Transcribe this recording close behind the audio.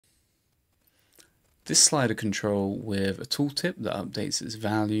this slider control with a tooltip that updates its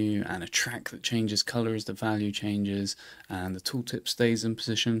value and a track that changes color as the value changes and the tooltip stays in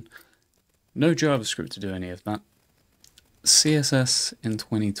position. No JavaScript to do any of that. CSS in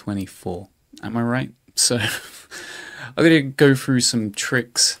 2024, am I right? So I'm going to go through some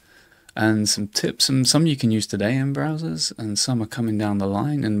tricks and some tips, and some you can use today in browsers and some are coming down the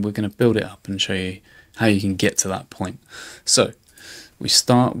line, and we're going to build it up and show you how you can get to that point. So we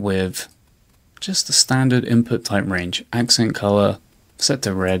start with just the standard input type range, accent color set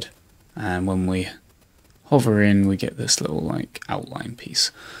to red, and when we hover in we get this little like outline piece.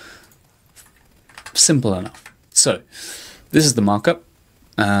 Simple enough. So this is the markup.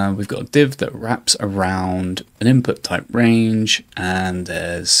 We've got a div that wraps around an input type range, and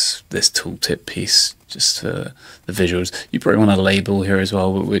there's this tooltip piece just for the visuals. You probably want a label here as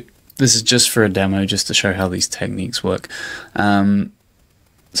well, but this is just for a demo, just to show how these techniques work.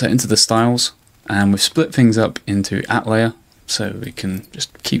 So into the styles, and we've split things up into @layer, so we can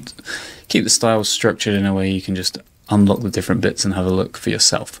just keep the styles structured in a way you can just unlock the different bits and have a look for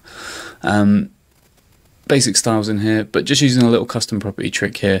yourself. Basic styles in here, but just using a little custom property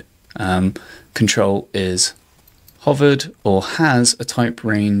trick here. Control is hovered or has a type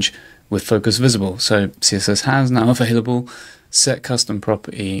range with focus visible. So CSS has now available, set custom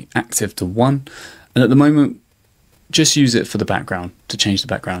property active to 1, and at the moment just use it for the background, to change the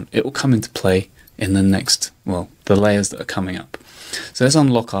background. It will come into play in the next, well, the layers that are coming up. So let's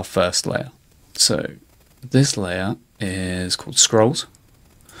unlock our first layer. So this layer is called scrolls,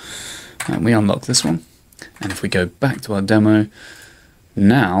 and we unlock this one. And if we go back to our demo,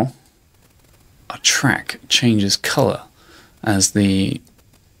 now our track changes color as the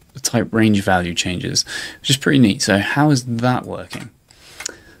type range value changes, which is pretty neat. So how is that working?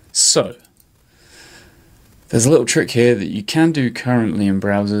 So there's a little trick here that you can do currently in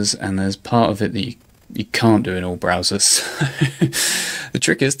browsers, and there's part of it that you can't do in all browsers. The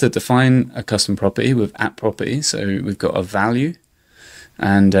trick is to define a custom property with @property. So we've got a value,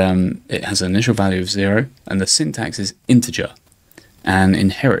 and it has an initial value of 0, and the syntax is integer and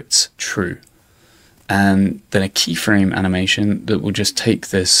inherits true. And then a keyframe animation that will just take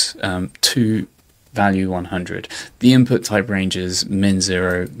this to value 100. The input type range is min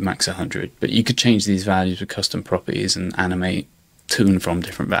 0, max 100, but you could change these values with custom properties and animate to and from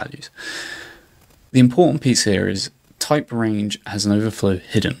different values. The important piece here is type range has an overflow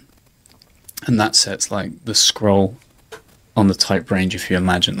hidden, and that sets like the scroll on the type range, if you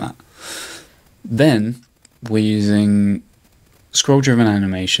imagine that. Then we're using scroll driven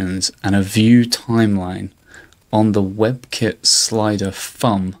animations and a view timeline on the WebKit slider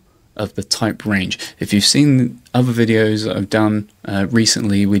thumb of the type range. If you've seen other videos that I've done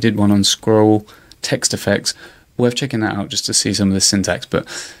recently, we did one on scroll text effects, worth checking that out just to see some of the syntax. But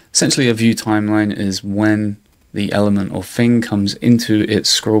essentially a view timeline is when the element or thing comes into its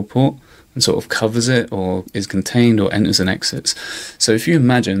scroll port and sort of covers it or is contained or enters and exits. So if you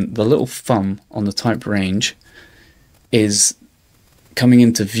imagine the little thumb on the type range is coming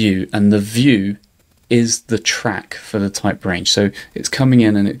into view, and the view is the track for the type range. So it's coming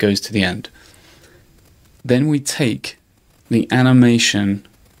in and it goes to the end. Then we take the animation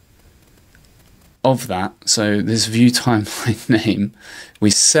of that, so this view timeline name, we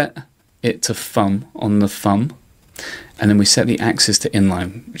set it to thumb on the thumb, and then we set the axis to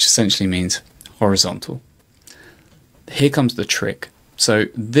inline, which essentially means horizontal. Here comes the trick. So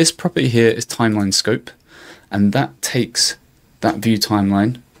this property here is timeline scope, and that takes that view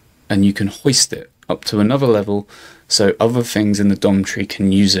timeline and you can hoist it up to another level so other things in the DOM tree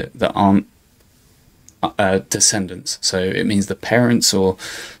can use it that aren't descendants. So it means the parents or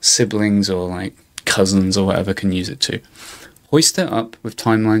siblings or like cousins or whatever can use it too. Hoist it up with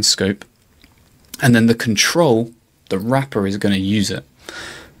timeline scope, and then the control, the wrapper, is going to use it.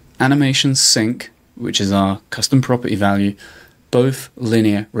 Animation sync, which is our custom property value, both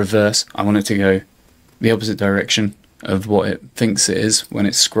linear, reverse. I want it to go the opposite direction of what it thinks it is when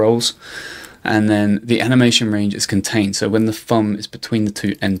it scrolls. And then the animation range is contained, so when the thumb is between the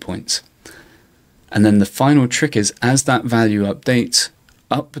two endpoints. And then the final trick is, as that value updates,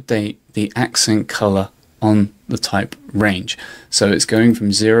 update the accent color on the type range. So it's going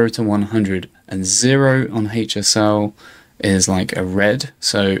from 0 to 100, and 0 on HSL is like a red,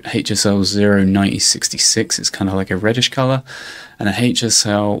 so HSL 0 90 66 is kind of like a reddish color, and a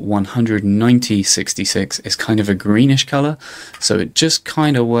HSL 190 66 is kind of a greenish color. So it just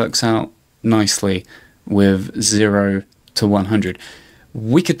kind of works out nicely with 0 to 100.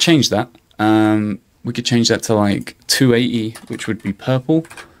 We could change that. We could change that to like 280, which would be purple,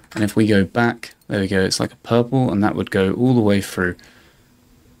 and if we go back, there we go, it's like a purple, and that would go all the way through.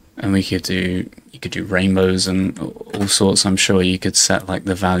 And we could do, you could do rainbows and all sorts. I'm sure you could set like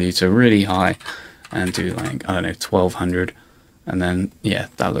the value to really high and do like, I don't know, 1200. And then, yeah,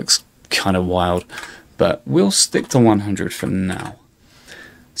 that looks kind of wild. But we'll stick to 100 for now.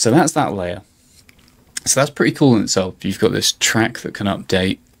 So that's that layer. So that's pretty cool in itself. You've got this track that can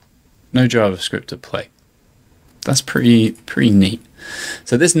update. No JavaScript at play. That's pretty neat.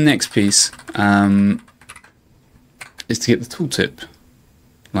 So this next piece is to get the tooltip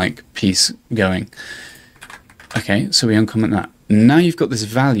piece going. Okay, so we uncomment that. Now you've got this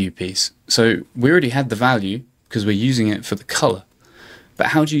value piece. So we already had the value because we're using it for the color. But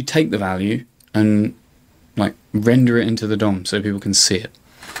how do you take the value and like render it into the DOM so people can see it?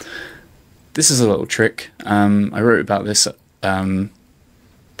 This is a little trick. I wrote about this probably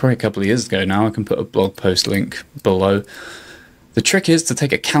a couple of years ago now. I can put a blog post link below. The trick is to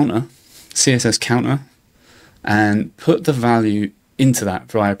take a counter, CSS counter, and put the value into that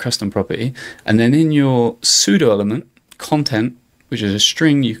via a custom property, and then in your pseudo element content, which is a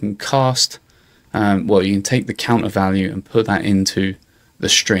string, you can cast, well, you can take the counter value and put that into the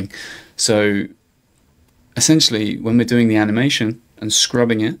string. So essentially, when we're doing the animation and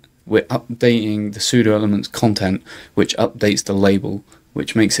scrubbing it, we're updating the pseudo element's content, which updates the label,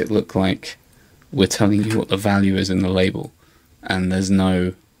 which makes it look like we're telling you what the value is in the label, and there's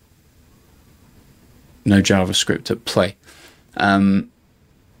no JavaScript at play.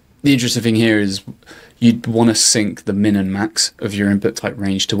 The interesting thing here is you'd want to sync the min and max of your input type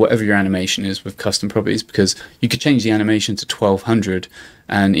range to whatever your animation is with custom properties, because you could change the animation to 1200,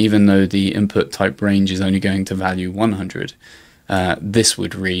 and even though the input type range is only going to value 100, this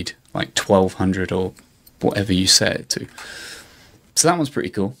would read like 1200 or whatever you set it to. So that one's pretty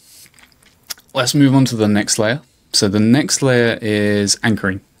cool. Let's move on to the next layer. So the next layer is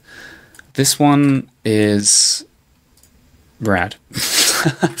anchoring. This one is rad.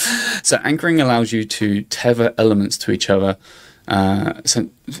 So anchoring allows you to tether elements to each other, so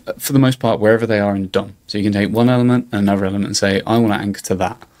for the most part, wherever they are in DOM. So you can take one element and another element and say, I want to anchor to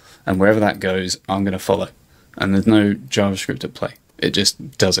that. And wherever that goes, I'm going to follow. And there's no JavaScript at play. It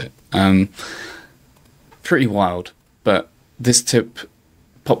just does it. Pretty wild. But this tip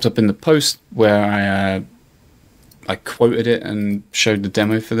popped up in the post where I quoted it and showed the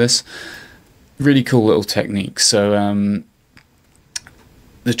demo for this. Really cool little technique. So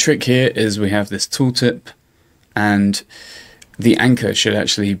the trick here is we have this tooltip, and the anchor should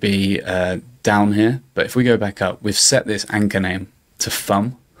actually be down here. But if we go back up, we've set this anchor name to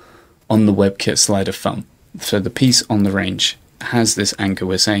thumb on the WebKit slider thumb. So the piece on the range has this anchor.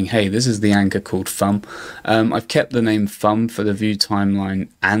 We're saying, hey, this is the anchor called thumb. I've kept the name thumb for the view timeline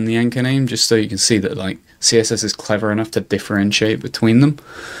and the anchor name, just so you can see that like CSS is clever enough to differentiate between them.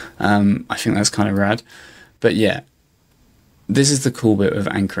 I think that's kind of rad. But yeah, this is the cool bit of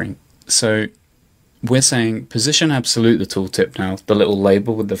anchoring. So we're saying position absolute the tooltip now, the little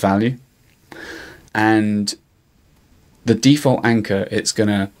label with the value, and the default anchor it's going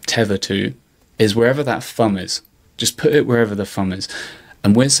to tether to is wherever that thumb is. Just put it wherever the thumb is.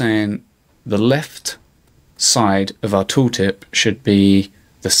 And we're saying the left side of our tooltip should be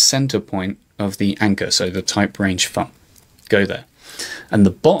the center point of the anchor, so the type range thumb. Go there. And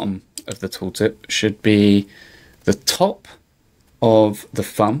the bottom of the tooltip should be the top of the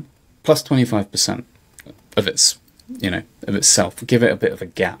thumb plus 25% of its, of itself. Give it a bit of a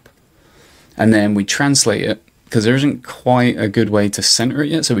gap. And then we translate it, because there isn't quite a good way to center it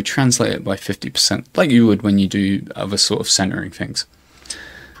yet, so we translate it by 50%, like you would when you do other sort of centering things.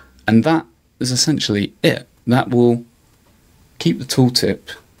 And that is essentially it. That will keep the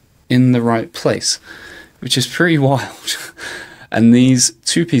tooltip in the right place, which is pretty wild. And these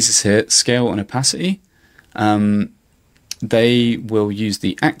two pieces here, scale and opacity, they will use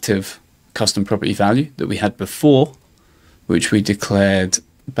the active custom property value that we had before, which we declared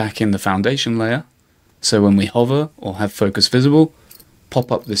back in the foundation layer. So when we hover or have focus visible,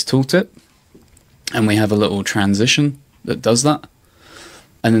 pop up this tooltip, and we have a little transition that does that.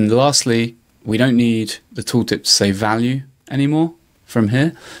 And then lastly, we don't need the tooltip to say value anymore from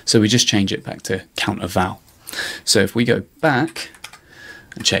here, so we just change it back to counter val. So if we go back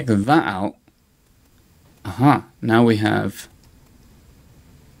and check that out, now we have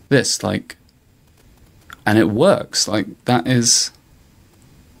this, and it works.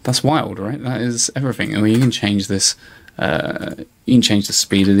 That's wild, right? That is everything. I mean, you can change this, you can change the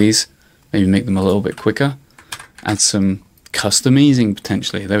speed of these, maybe make them a little bit quicker, add some custom easing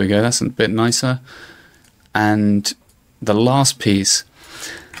potentially. There we go, that's a bit nicer. And the last piece,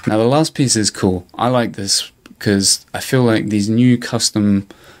 now the last piece is cool. I like this because I feel like these new custom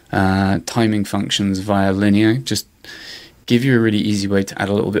timing functions via linear just give you a really easy way to add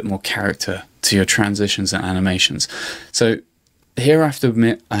a little bit more character to your transitions and animations. So here I have to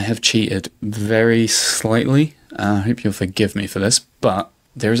admit I have cheated very slightly. I hope you'll forgive me for this, but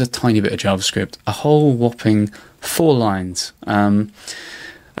there is a tiny bit of JavaScript, a whole whopping 4 lines.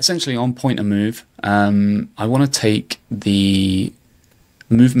 Essentially on pointer move, I want to take the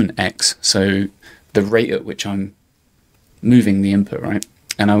movement X, so the rate at which I'm moving the input, right?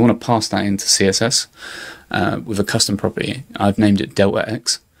 And I want to pass that into CSS with a custom property. I've named it delta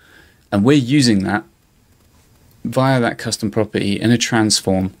X, and we're using that via that custom property in a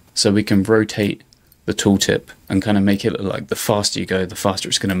transform, so we can rotate the tooltip and kind of make it look like the faster you go, the faster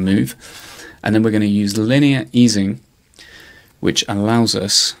it's going to move. And then we're going to use linear easing, which allows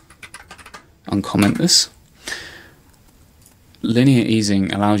us, uncomment this, linear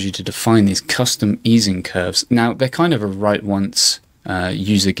easing allows you to define these custom easing curves. Now they're kind of a write once,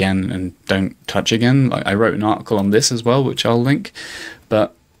 use again and don't touch again. Like, I wrote an article on this as well, which I'll link,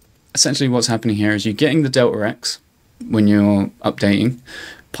 but essentially what's happening here is you're getting the delta X when you're updating,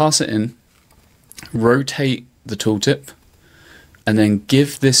 pass it in, rotate the tooltip, and then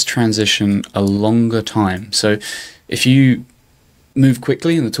give this transition a longer time. So if you move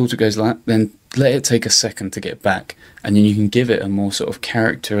quickly and the tooltip goes like that, then let it take a second to get back, and then you can give it a more sort of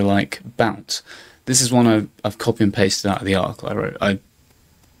character-like bounce. This is one I've copy and pasted out of the article I wrote. I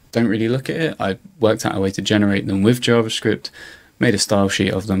don't really look at it. I worked out a way to generate them with JavaScript, made a style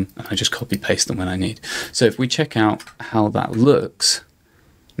sheet of them, and I just copy paste them when I need. So if we check out how that looks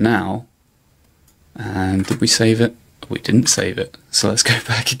now, and did we save it? We didn't save it. So let's go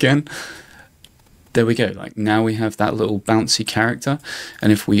back again. There we go. Like, now we have that little bouncy character.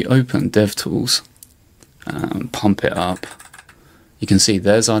 And if we open DevTools and pump it up, you can see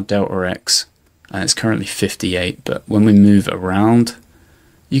there's our delta X, and it's currently 58. But when we move around,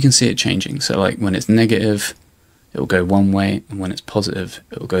 you can see it changing. So like when it's negative, it will go one way, and when it's positive,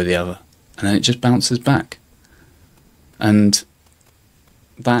 it will go the other. And then it just bounces back. And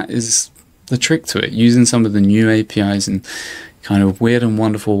that is the trick to it, using some of the new APIs and kind of weird and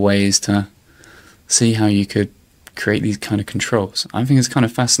wonderful ways to see how you could create these kind of controls. I think it's kind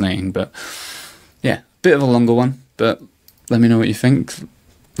of fascinating, but yeah, bit of a longer one, but let me know what you think.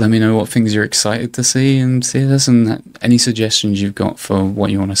 Let me know what things you're excited to see in CSS, and any suggestions you've got for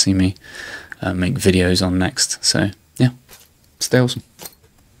what you want to see me make videos on next. So yeah, stay awesome.